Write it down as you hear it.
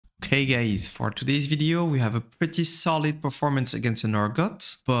Okay guys, for today's video we have a pretty solid performance against an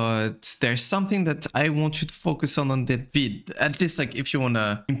Urgot, but there's something that I want you to focus on that vid. At least like if you want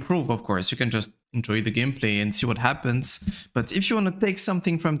to improve, of course, you can just enjoy the gameplay and see what happens. But if you want to take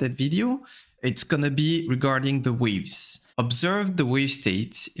something from that video, it's gonna be regarding the waves. Observe the wave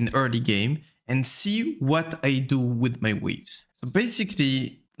state in early game and see what I do with my waves. So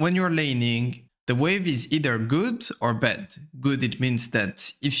basically, when you're laning, the wave is either good or bad. Good, it means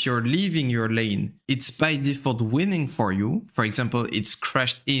that if you're leaving your lane, it's by default winning for you. For example, it's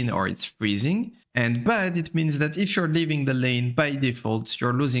crashed in or it's freezing. And bad, it means that if you're leaving the lane, by default,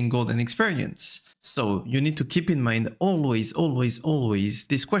 you're losing gold and experience. So you need to keep in mind always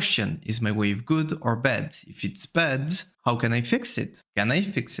this question: is my wave good or bad? If it's bad, how can I fix it? Can I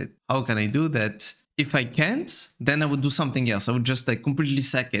fix it? How can I do that? If I can't, then I would do something else. I would just like completely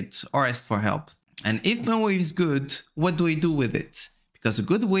sack it or ask for help. And if my wave is good, what do I do with it? Because a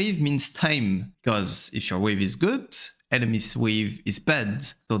good wave means time. Because if your wave is good, enemy's wave is bad.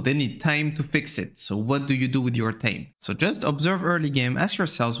 So they need time to fix it. So what do you do with your time? So just observe early game. Ask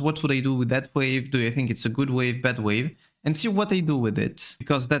yourselves, what would I do with that wave? Do you think it's a good wave, bad wave? And see what I do with it.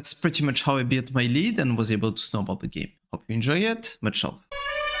 Because that's pretty much how I built my lead and was able to snowball the game. Hope you enjoy it. Much love.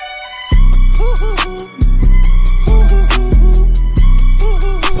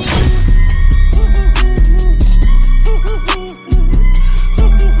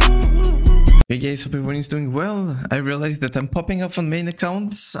 Hey guys, hope everyone is doing well. I realized that I'm popping up on main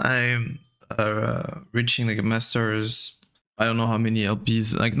accounts. I'm reaching like a masters, I don't know how many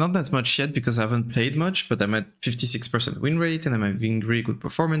LPs, like not that much yet because I haven't played much, but I'm at 56% win rate and I'm having really good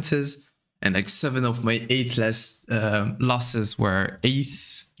performances. And like 7 of my 8 last losses were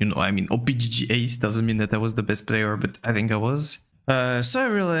ace. You know, I mean, OPGG ace doesn't mean that I was the best player, but I think I was. So I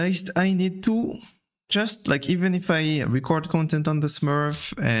realized I need to just like, even if I record content on the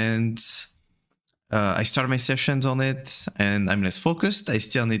Smurf and I start my sessions on it and I'm less focused, I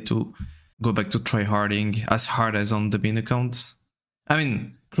still need to go back to tryharding as hard as on the main account. I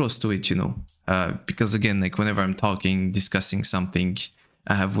mean, close to it, you know, because again, like whenever I'm talking, discussing something,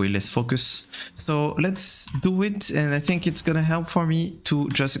 I have way less focus. So let's do it, and I think it's gonna help for me to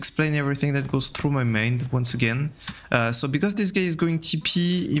just explain everything that goes through my mind once again. So because this guy is going TP,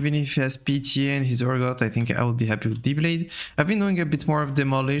 even if he has PTA and his Urgot, I think I will be happy with D-Blade. I've been doing a bit more of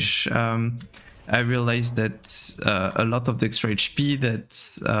Demolish. I realized that a lot of the extra HP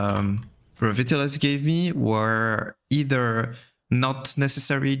that Revitalize gave me were either not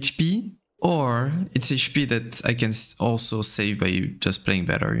necessary HP, or it's HP that I can also save by just playing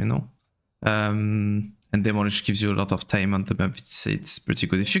better, you know. And Demolish gives you a lot of time on the map. It's pretty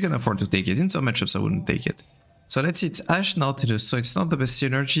good. If you can afford to take it. In some matchups, I wouldn't take it. So let's see, it's Ashe Nautilus. So it's not the best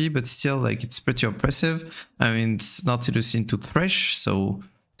synergy, but still, like, it's pretty oppressive. I mean, it's Nautilus into Thresh, so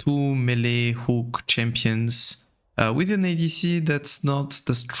 2 melee hook champions. With an ADC, that's not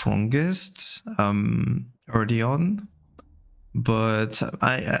the strongest early on. But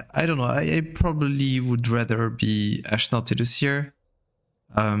I don't know, I probably would rather be Ashe Nautilus here.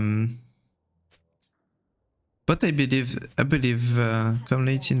 But I believe come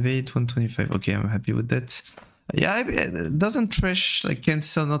late invade 125. Okay, I'm happy with that. Yeah, doesn't Thresh like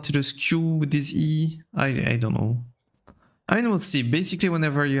cancel Nautilus Q with his E? I don't know. I mean, we'll see. Basically,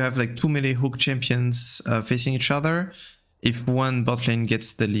 whenever you have like 2 melee hook champions facing each other, if one bot lane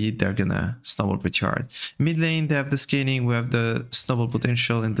gets the lead, they're gonna snowball pretty hard. Mid lane, they have the scaling, we have the snowball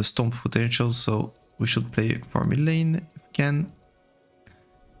potential and the stomp potential, so we should play for mid lane if we can.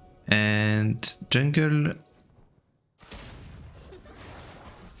 And jungle.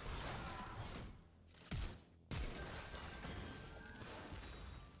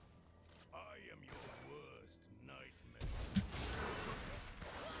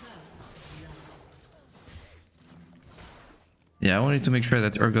 Yeah, I wanted to make sure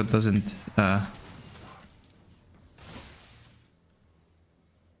that Urgot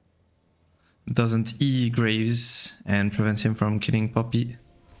doesn't E Graves and prevent him from killing Poppy.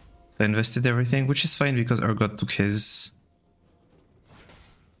 So I invested everything, which is fine because Urgot took his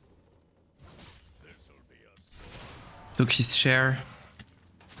share.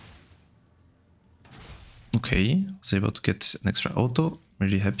 Okay, I was able to get an extra auto.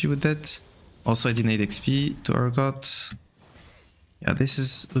 Really happy with that. Also, I did 8 XP to Urgot. Yeah, this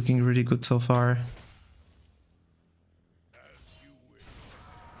is looking really good so far.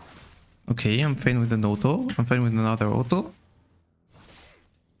 Okay, I'm fine with an auto. I'm fine with another auto.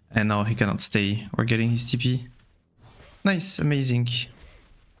 And now he cannot stay. We're getting his TP. Nice, amazing.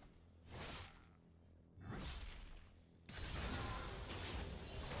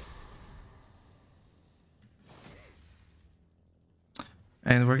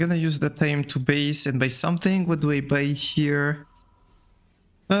 And we're gonna use that time to base and buy something. What do I buy here?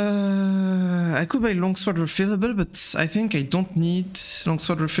 I could buy longsword refillable, but I think I don't need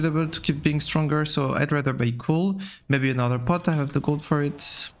longsword refillable to keep being stronger, so I'd rather buy coal. Maybe another pot, I have the gold for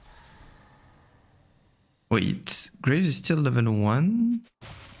it. Wait, Graves is still level 1?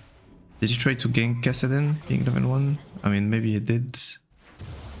 Did he try to gank Kassadin being level 1? I mean, maybe he did.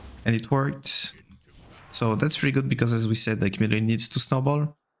 And it worked. So that's really good because, as we said, like, melee needs to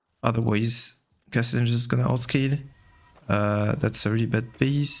snowball. Otherwise, Kassadin is just gonna outscale. That's a really bad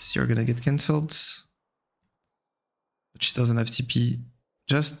base. You're gonna get cancelled. But she doesn't have TP.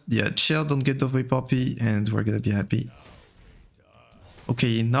 Just, yeah, chill, don't get off by Poppy, and we're gonna be happy.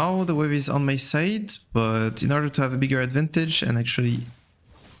 Okay, now the wave is on my side, but in order to have a bigger advantage and actually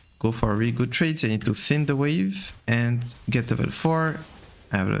go for really good trades, I need to thin the wave and get level 4.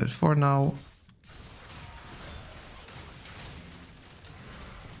 I have level 4 now.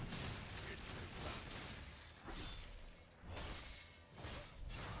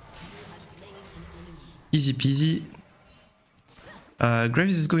 Easy peasy.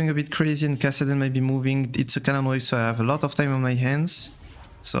 Graves is going a bit crazy and Kassadin might be moving. It's a cannon wave, so I have a lot of time on my hands.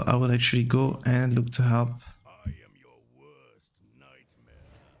 So I will actually go and look to help.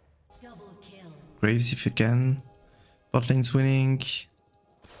 Graves if you can. Bot lane's winning.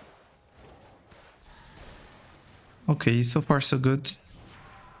 Okay, so far so good.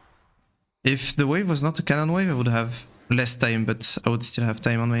 If the wave was not a cannon wave, I would have less time, but I would still have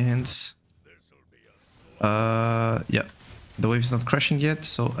time on my hands. Yeah, the wave's not crashing yet,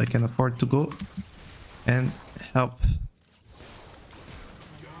 so I can afford to go and help.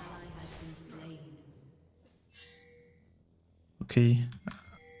 Okay,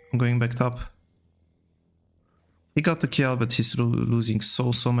 I'm going back top. He got the kill, but he's losing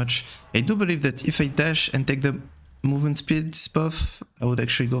so much. I do believe that if I dash and take the movement speed buff, I would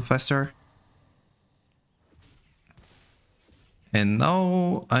actually go faster. And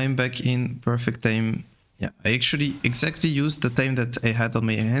now I'm back in perfect time. Yeah, I actually exactly used the time that I had on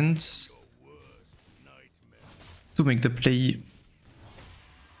my hands to make the play.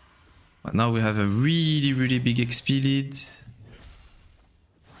 But now we have a really big XP lead.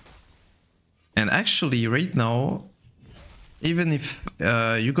 And actually right now, even if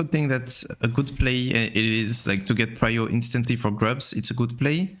you could think that's a good play, it is like to get prio instantly for grubs, it's a good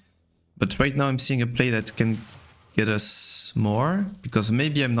play. But right now I'm seeing a play that can get us more, because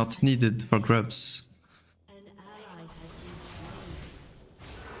maybe I'm not needed for grubs.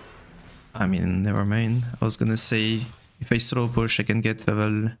 I mean, never mind. I was gonna say, if I slow push, I can get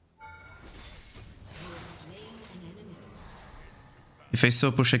level... If I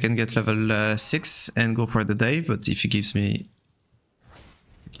slow push, I can get level 6 and go for the dive, but if he gives me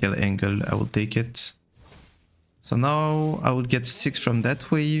a kill angle, I will take it. So now I will get 6 from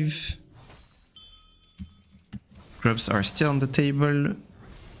that wave. Grubs are still on the table.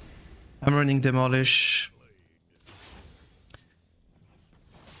 I'm running Demolish.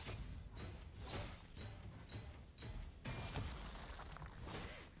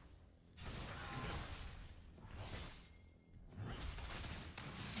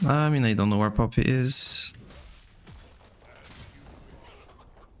 I mean, I don't know where Poppy is.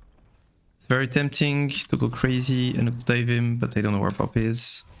 It's very tempting to go crazy and to dive him, but I don't know where Poppy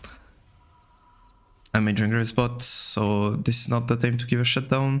is. I'm a jungler spot, so this is not the time to give a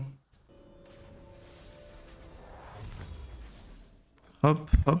shutdown. Hop,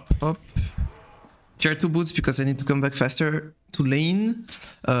 hop, hop. Tier 2 boots because I need to come back faster to lane.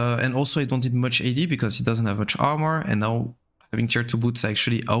 And also I don't need much AD because he doesn't have much armor, and now having tier 2 boots, I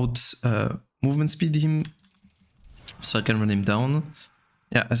actually out movement speed him, so I can run him down.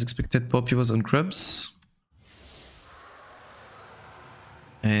 Yeah, as expected, Poppy was on grubs.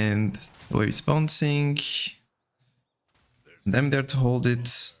 And the wave is bouncing. And I'm there to hold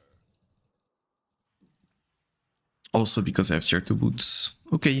it. Also because I have tier 2 boots.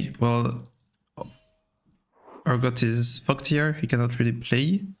 Okay, well, Urgot is fucked here. He cannot really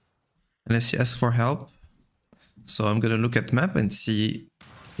play unless he asks for help. So I'm gonna look at map and see,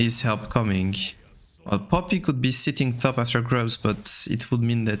 is help coming? Well, Poppy could be sitting top after grubs, but it would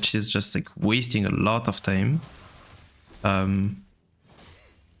mean that she's just like wasting a lot of time. I'm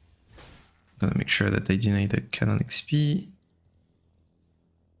gonna make sure that I deny the cannon XP.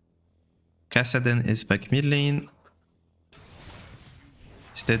 Kassadin is back mid lane.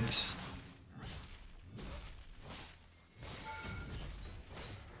 He's dead.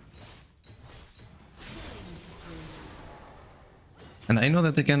 And I know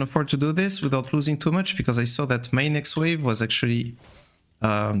that I can afford to do this without losing too much, because I saw that my next wave was actually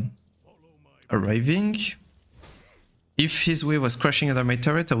arriving. If his wave was crashing under my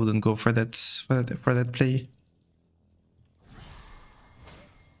turret, I wouldn't go for that play.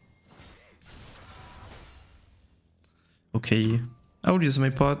 Okay, I will use my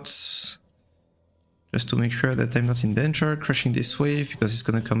pots just to make sure that I'm not in danger crashing this wave because it's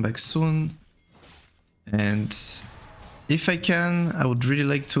gonna come back soon. And if I can, I would really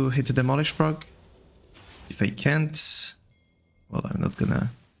like to hit the demolish proc. If I can't, well, I'm not gonna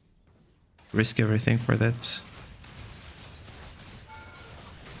risk everything for that.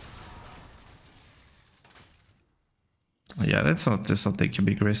 Yeah, let's not take a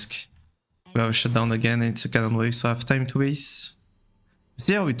big risk. We have a shutdown again, and it's a cannon wave, so I have time to waste.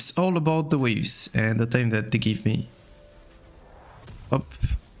 See how it's all about the waves and the time that they give me. Up,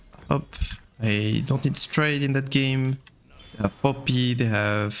 up. I don't need stride in that game. They have Poppy, they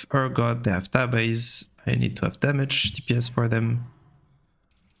have Urgot, they have Tabais. I need to have damage DPS for them.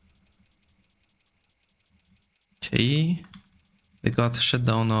 Okay. They got a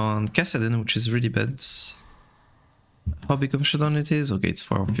shutdown on Kassadin, which is really bad. How big of a shutdown it is? Okay, it's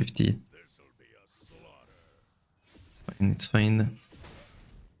 450. It's fine, it's fine.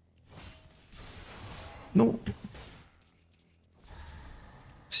 No.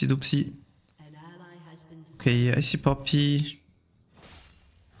 Oopsie doopsie. Okay, I see Poppy.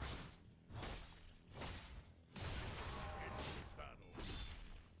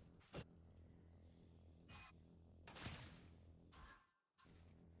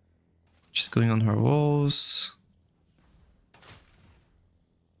 She's going on her walls.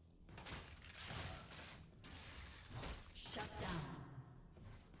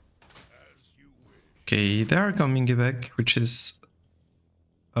 Okay, they are coming back, which is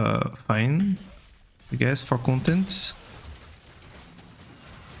fine, I guess, for content.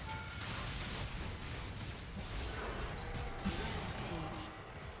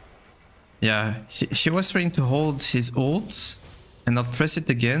 Yeah, he was trying to hold his ult and not press it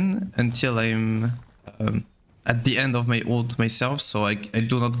again until I'm at the end of my ult myself, so I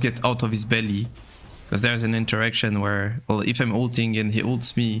do not get out of his belly. Because there's an interaction where, well, if I'm ulting and he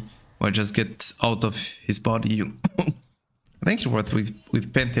ults me, or just get out of his body. I think it worked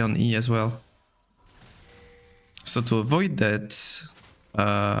with Pantheon E as well. So to avoid that,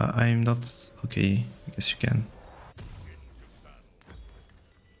 I'm not... Okay, I guess you can.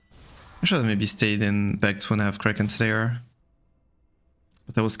 I should have maybe stayed in back to when I have Kraken Slayer.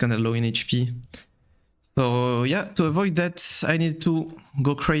 But I was kinda low in HP. So yeah, to avoid that, I need to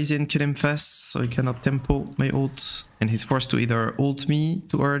go crazy and kill him fast, so he cannot tempo my ult. And he's forced to either ult me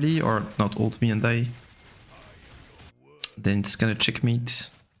too early, or not ult me and die. Then it's gonna checkmate.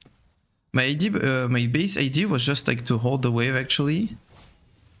 My idea, my base idea was just like to hold the wave actually.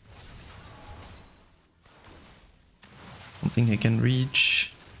 Something I can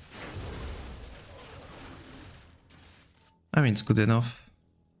reach. I mean, it's good enough.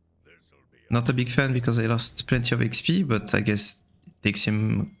 Not a big fan because I lost plenty of XP, but I guess it takes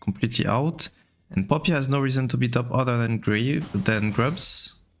him completely out. And Poppy has no reason to be top other than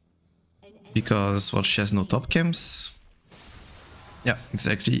Grubs. Because, well, she has no top camps. Yeah,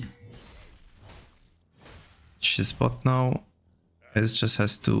 exactly. She's bot now. S just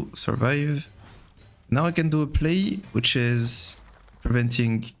has to survive. Now I can do a play, which is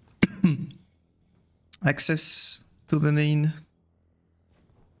preventing access to the lane.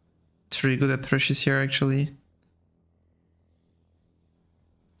 It's really good at Thrashes here, actually.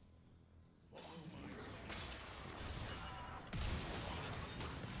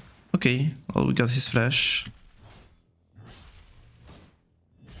 Okay, well, we got his flash.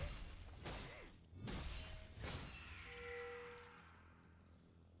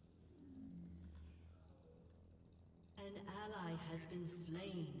 An ally has been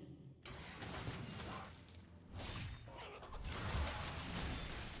slain.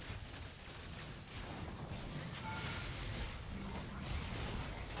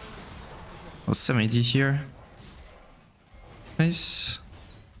 Well, some AD here. Nice.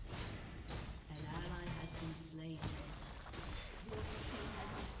 An ally has been slain. Your team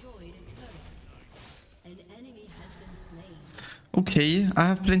has destroyed a turret. An enemy has been slain. Okay, I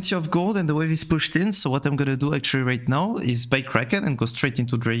have plenty of gold and the wave is pushed in, so what I'm gonna do actually right now is buy Kraken and go straight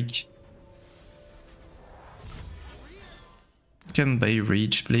into Drake. Can buy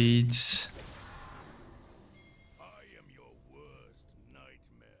Rage Blade.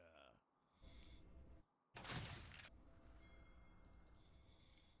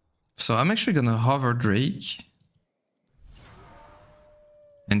 So I'm actually gonna hover Drake.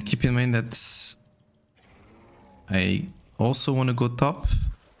 And keep in mind that I also want to go top.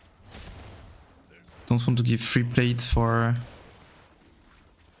 Don't want to give free plates for...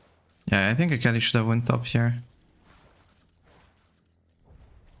 Yeah, I think I kinda should have went top here.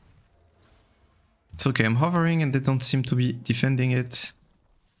 It's okay, I'm hovering and they don't seem to be defending it. So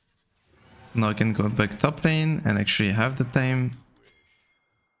now I can go back top lane and actually have the time.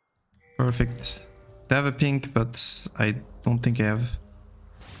 Perfect. They have a pink, but I don't think I have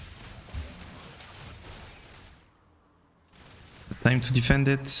the time to defend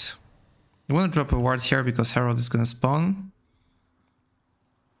it. I want to drop a ward here because Herald is gonna spawn.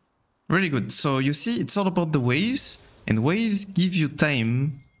 Really good. So you see, it's all about the waves, and waves give you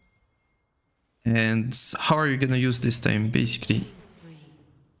time. And how are you gonna use this time, basically?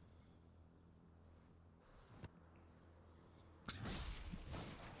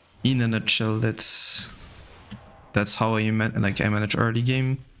 In a nutshell, that's how I manage early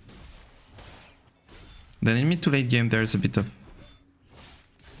game. Then in mid to late game, there's a bit of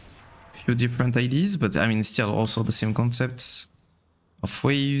few different ideas, but I mean, still also the same concepts of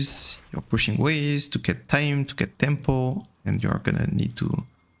waves. You're pushing waves to get time, to get tempo, and you're gonna need to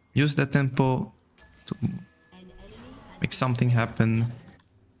use that tempo to make something happen.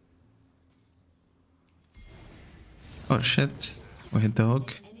 Oh shit, we hit the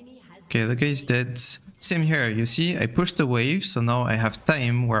hook. Okay, the guy is dead. Same here, you see, I pushed the wave, so now I have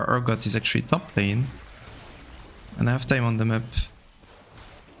time where Urgot is actually top lane. And I have time on the map.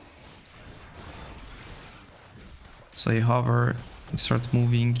 So I hover and start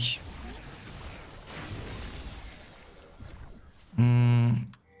moving.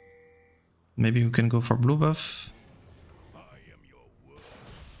 Maybe we can go for blue buff.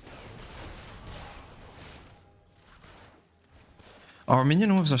 Our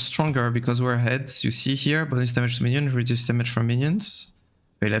minion moves are stronger because we're ahead. You see here, bonus damage to minion, reduce damage from minions.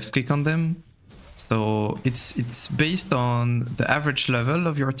 I left click on them. So it's based on the average level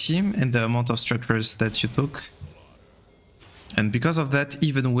of your team and the amount of structures that you took. And because of that,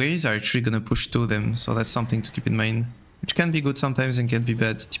 even waves are actually gonna push to them. So that's something to keep in mind. Which can be good sometimes and can be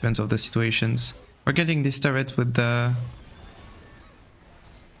bad, depends on the situations. We're getting this turret with the...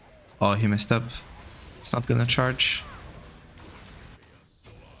 Oh, he messed up. It's not gonna charge.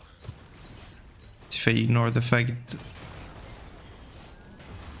 If I ignore the fact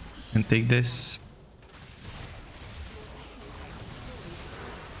and take this.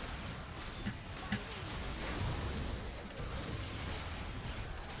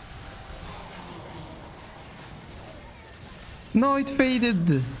 No, it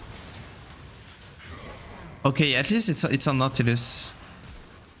faded. Okay, at least it's on Nautilus.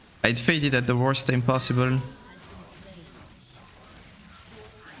 It faded at the worst time possible.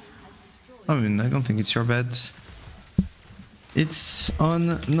 I mean, I don't think it's your bad. It's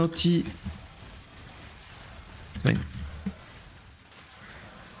on Naughty. It's fine.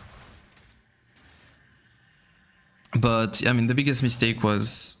 But I mean, the biggest mistake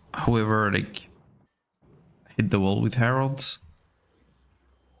was whoever like hit the wall with Herald.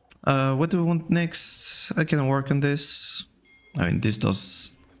 What do we want next? I can work on this. I mean, this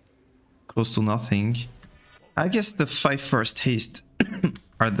does close to nothing. I guess the 5 first haste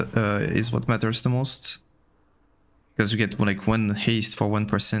are is what matters the most. Because you get like 1 haste for 1%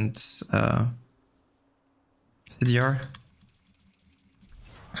 CDR.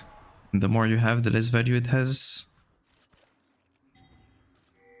 And the more you have, the less value it has.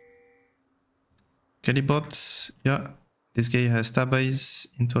 Kali bot, yeah. This guy has stab eyes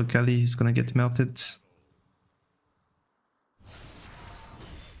into a Kali, he's gonna get melted.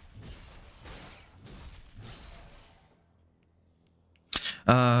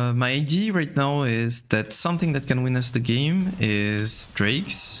 My idea right now is that something that can win us the game is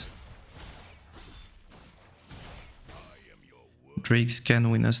Drakes. Drakes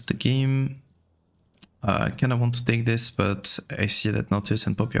can win us the game. I kinda want to take this, but I see that Nautilus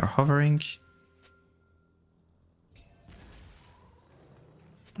and Poppy are hovering.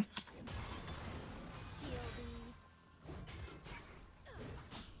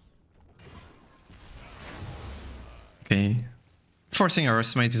 Okay. Forcing our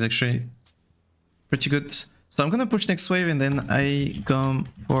smite is actually pretty good. So I'm gonna push next wave and then I come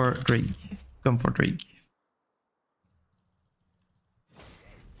for Drake. Come for Drake.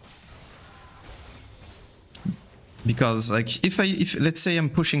 Because like if let's say I'm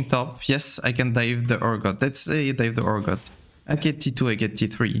pushing top, yes, I can dive the Urgot. Let's say I dive the Urgot. I get T2, I get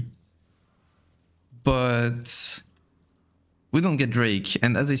T3. But we don't get Drake,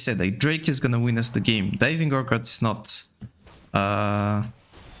 and as I said, like Drake is gonna win us the game. Diving Urgot is not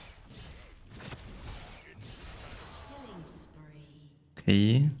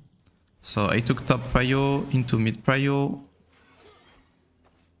okay. So I took top prio into mid prio.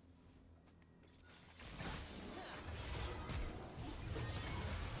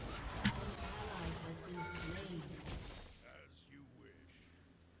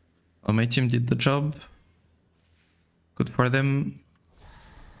 So my team did the job. Good for them.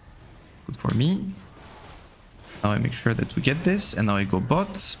 Good for me. Now I make sure that we get this, and now I go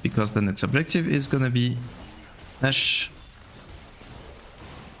bot, because the next objective is gonna be Nash.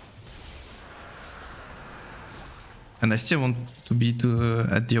 And I still want to be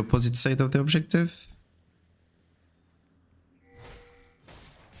at the opposite side of the objective.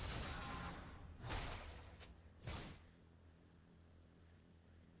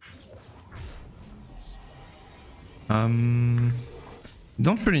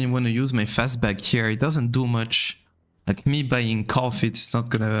 Don't really want to use my fastback here. It doesn't do much. Like me buying coffee, it's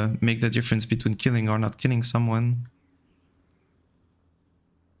not gonna make the difference between killing or not killing someone.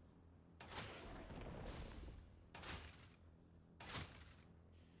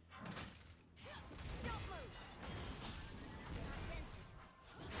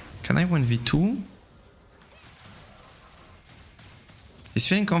 Can I 1v2? He's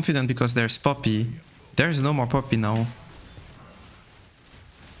feeling confident because there's Poppy. There's no more Poppy now.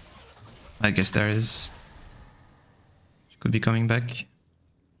 I guess there is. She could be coming back.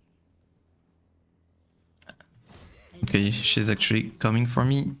 Okay, she's actually coming for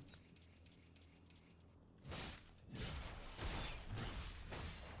me.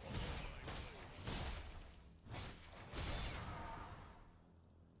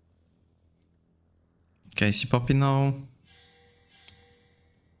 Okay, I see Poppy now.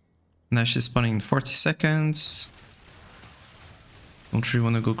 Nash is spawning in 40 seconds. Don't really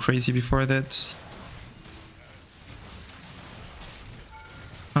want to go crazy before that.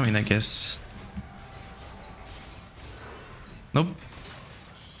 I mean, I guess. Nope.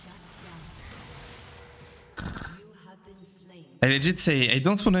 I legit say I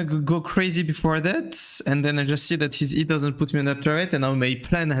don't want to go crazy before that, and then I just see that his E doesn't put me on that turret, and now my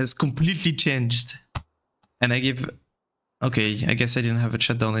plan has completely changed. And I give... Okay, I guess I didn't have a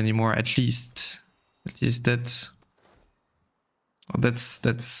shutdown anymore, at least. At least that... Oh,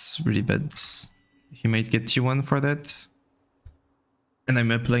 that's really bad. He might get T1 for that. And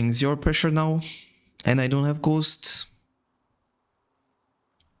I'm applying 0 pressure now. And I don't have Ghost.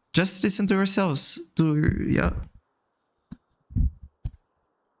 Just listen to yourselves. Yeah.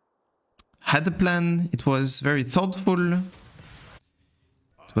 Had a plan. It was very thoughtful. It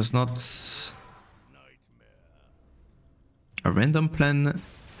was not a random plan.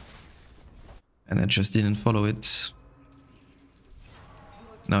 And I just didn't follow it.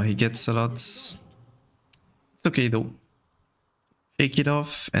 Now he gets a lot. It's okay though. Shake it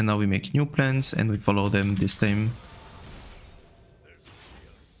off, and now we make new plans and we follow them this time.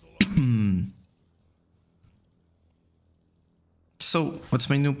 So, what's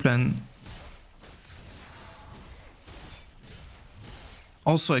my new plan?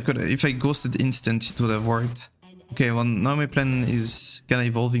 Also, I could, if I ghosted instant, it would have worked. Okay, well, now my plan is kinda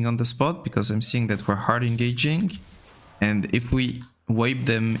evolving on the spot because I'm seeing that we're hard engaging. And if we wipe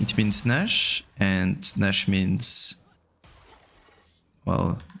them, it means Nash, and Nash means,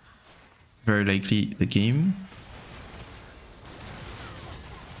 well, very likely the game.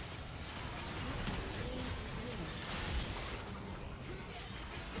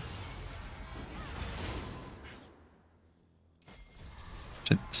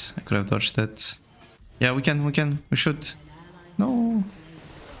 Shit, I could have dodged that. Yeah, we should. No.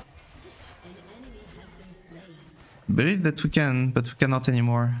 I believe that we can, but we cannot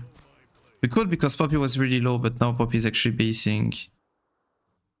anymore. We could because Poppy was really low, but now Poppy is actually basing.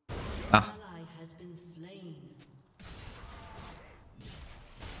 Ah.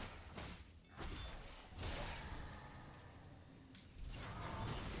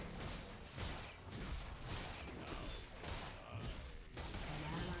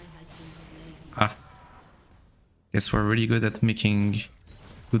 Ah. Guess we're really good at making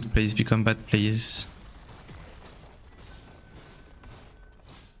good plays become bad plays.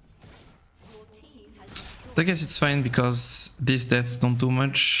 I guess it's fine because these deaths don't do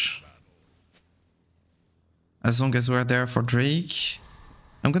much. As long as we're there for Drake.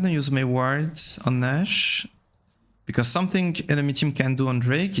 I'm gonna use my ward on Nash. Because something enemy team can do on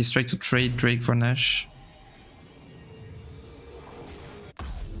Drake is try to trade Drake for Nash.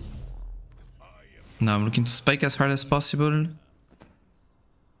 Now I'm looking to spike as hard as possible.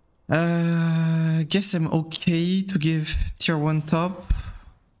 Guess I'm okay to give tier 1 top.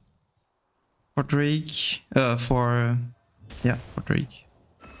 For Drake, for Drake.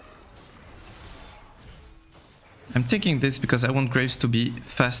 I'm taking this because I want Graves to be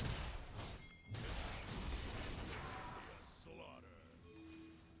fast.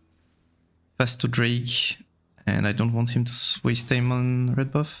 Fast to Drake, and I don't want him to waste time on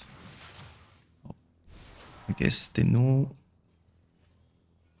red buff. I guess they know.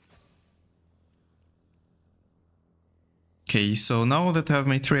 Okay, so now that I have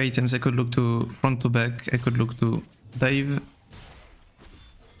my 3 items, I could look to front to back, I could look to dive.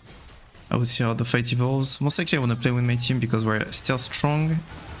 I will see how the fight evolves. Most likely I want to play with my team because we're still strong.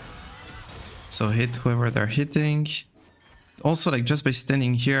 So hit whoever they're hitting. Also, like, just by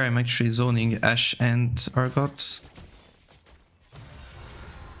standing here, I'm actually zoning Ashe and Urgot.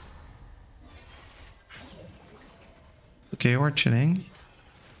 Okay, we're chilling.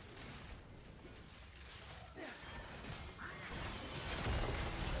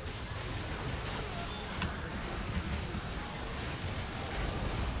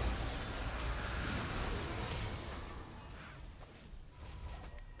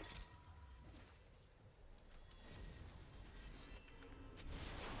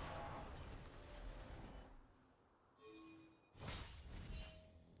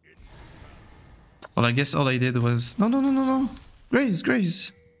 Well, I guess all I did was... No, no, no, no, no. Graves,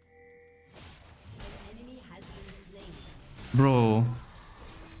 Graves. Bro.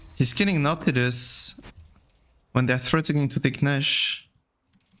 He's killing Nautilus when they're threatening to take Nash.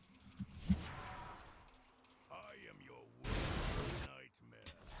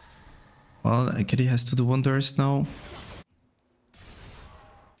 Well, Akali has to do wonders now.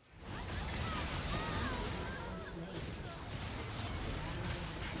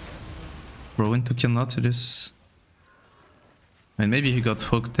 Bro went to kill Nautilus. And maybe he got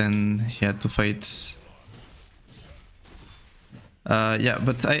hooked and he had to fight. Yeah,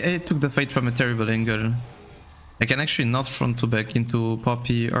 but I took the fight from a terrible angle. I can actually not front to back into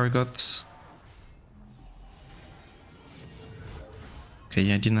Poppy Urgot.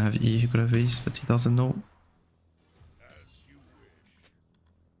 Okay, I didn't have E, he could have Ace, but he doesn't know.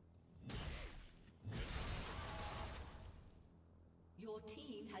 Your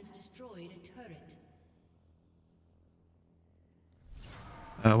team has destroyed a turret.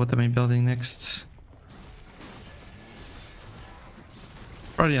 What am I building next?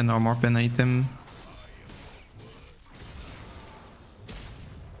 Probably an armor pen item.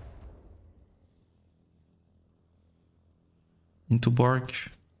 Into Bark,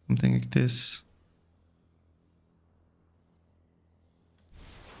 something like this.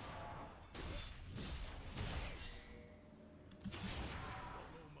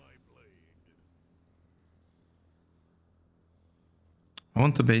 I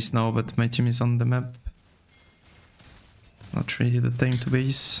want to base now, but my team is on the map. Not really the time to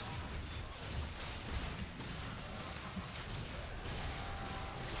base.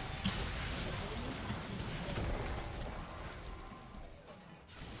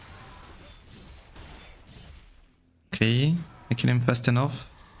 Okay, I kill him fast enough.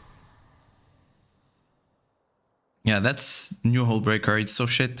 Yeah, that's new Hullbreaker, it's so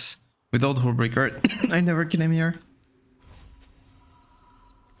shit. Without Hullbreaker, I never kill him here.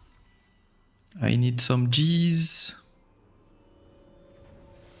 I need some G's.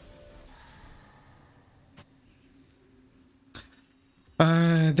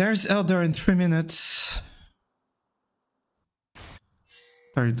 There's Elder in 3 minutes.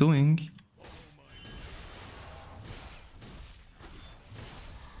 What are you doing?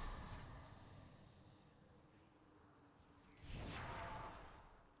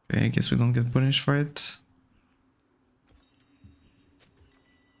 Okay, I guess we don't get punished for it.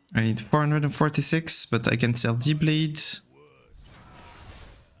 I need 446, but I can sell D-Blade.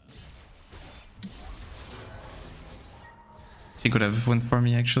 He could have went for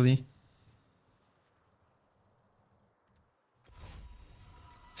me, actually.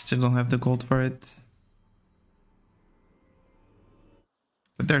 Still don't have the gold for it.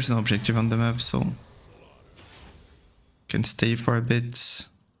 But there's no objective on the map, so... can stay for a bit.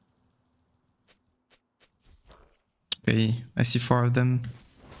 Okay, I see 4 of them.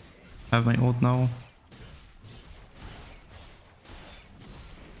 I have my ult now.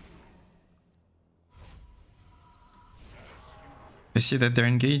 I see that they're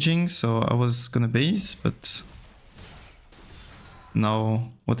engaging, so I was gonna base, but...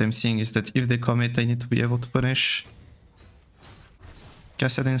 now what I'm seeing is that if they commit, I need to be able to punish.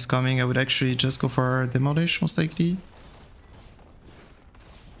 Kassadin is coming, I would actually just go for Demolish, most likely.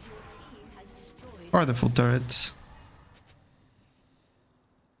 Or the full turret.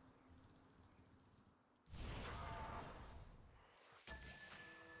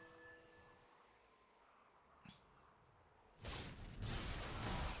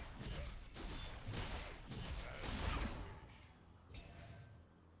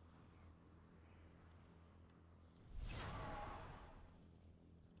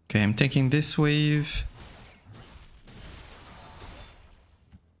 Okay, I'm taking this wave.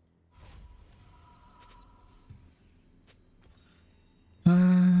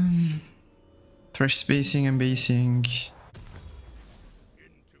 Thresh spacing and basing.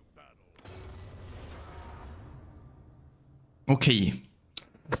 Okay.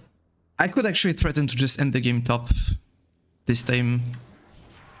 I could actually threaten to just end the game top this time.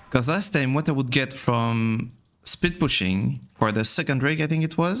 Because last time what I would get from split pushing for the second rig, I think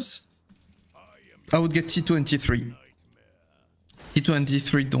it was, I would get T2 and T3. T2 and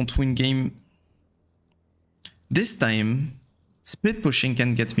T3 don't win game. This time, split pushing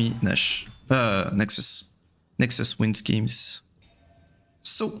can get me Nexus. Nexus wins games.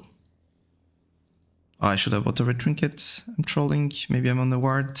 So... Oh, I should have bought a red trinket. I'm trolling. Maybe I'm on the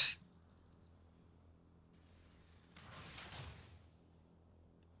ward.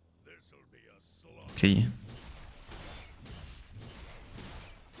 Okay.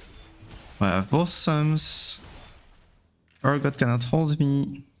 Well, I have both sums. Urgot cannot hold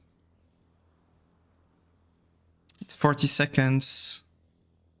me. It's 40 seconds.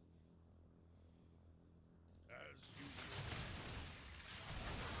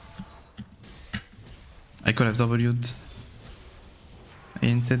 I could have W'd. I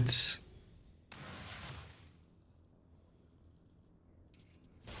hinted.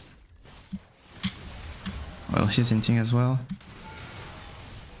 Well, he's hinting as well.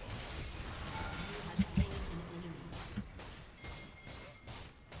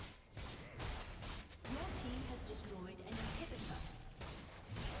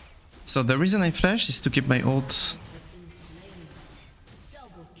 So the reason I flashed is to keep my ult.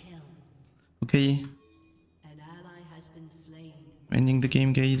 Okay. Ending the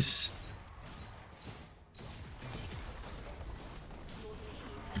game, guys.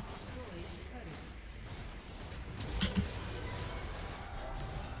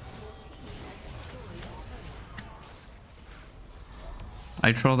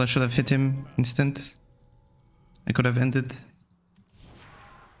 I trolled, I should have hit him instant. I could have ended.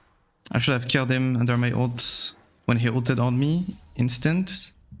 I should have killed him under my ult when he ulted on me,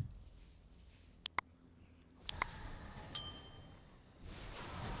 instant.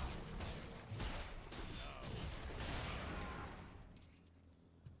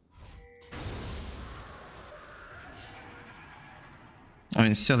 I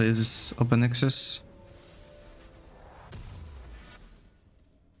mean, still is open Nexus.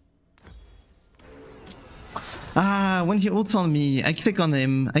 Ah, when he ults on me, I click on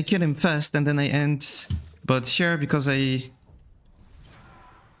him, I kill him fast, and then I end. But here, because I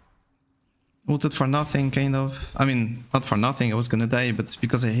ulted for nothing, kind of. I mean, not for nothing, I was gonna die, but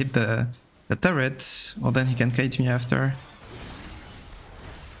because I hit the turret, well then he can kite me after.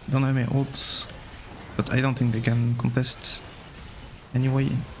 Don't have my ult, but I don't think they can contest anyway.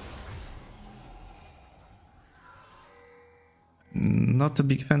 Not a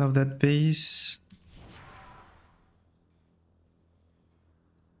big fan of that base.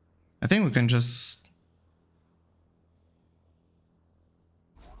 I think we can just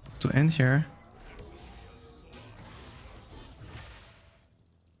to end here.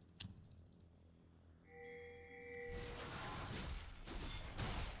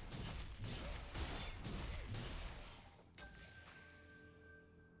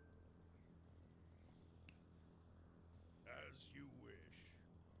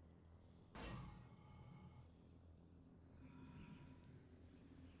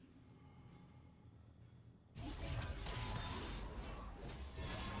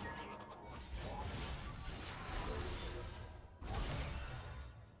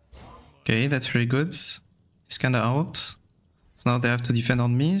 Okay, that's really good. He's kinda out. So now they have to defend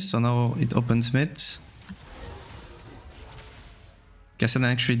on me, so now it opens mid. Kassadin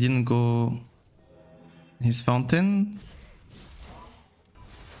actually didn't go his fountain.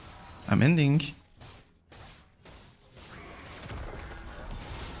 I'm ending.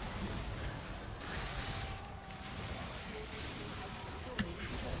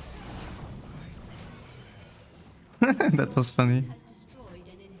 That was funny.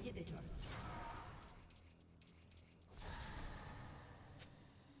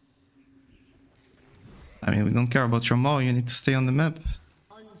 I mean, we don't care about your Maw, you need to stay on the map.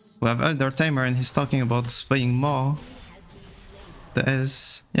 We have Elder Timer and he's talking about playing Maw. The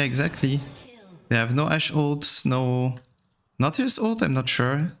S. Yeah, exactly. They have no Ashe ult, no... Nautilus ult, I'm not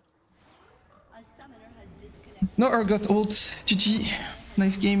sure. No Urgot ult. GG.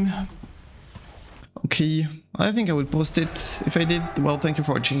 Nice game. Okay, I think I will post it. If I did, well, thank you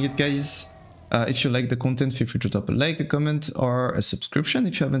for watching it, guys. If you like the content, feel free to drop a like, a comment, or a subscription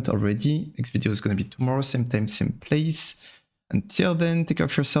if you haven't already. Next video is going to be tomorrow, same time, same place. Until then, take care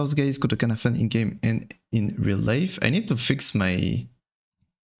of yourselves, guys. Good luck and have fun in-game and in real life. I need to fix my...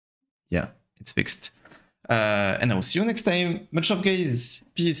 Yeah, it's fixed. And I will see you next time. Much love, guys.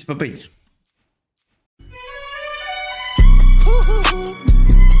 Peace. Bye-bye.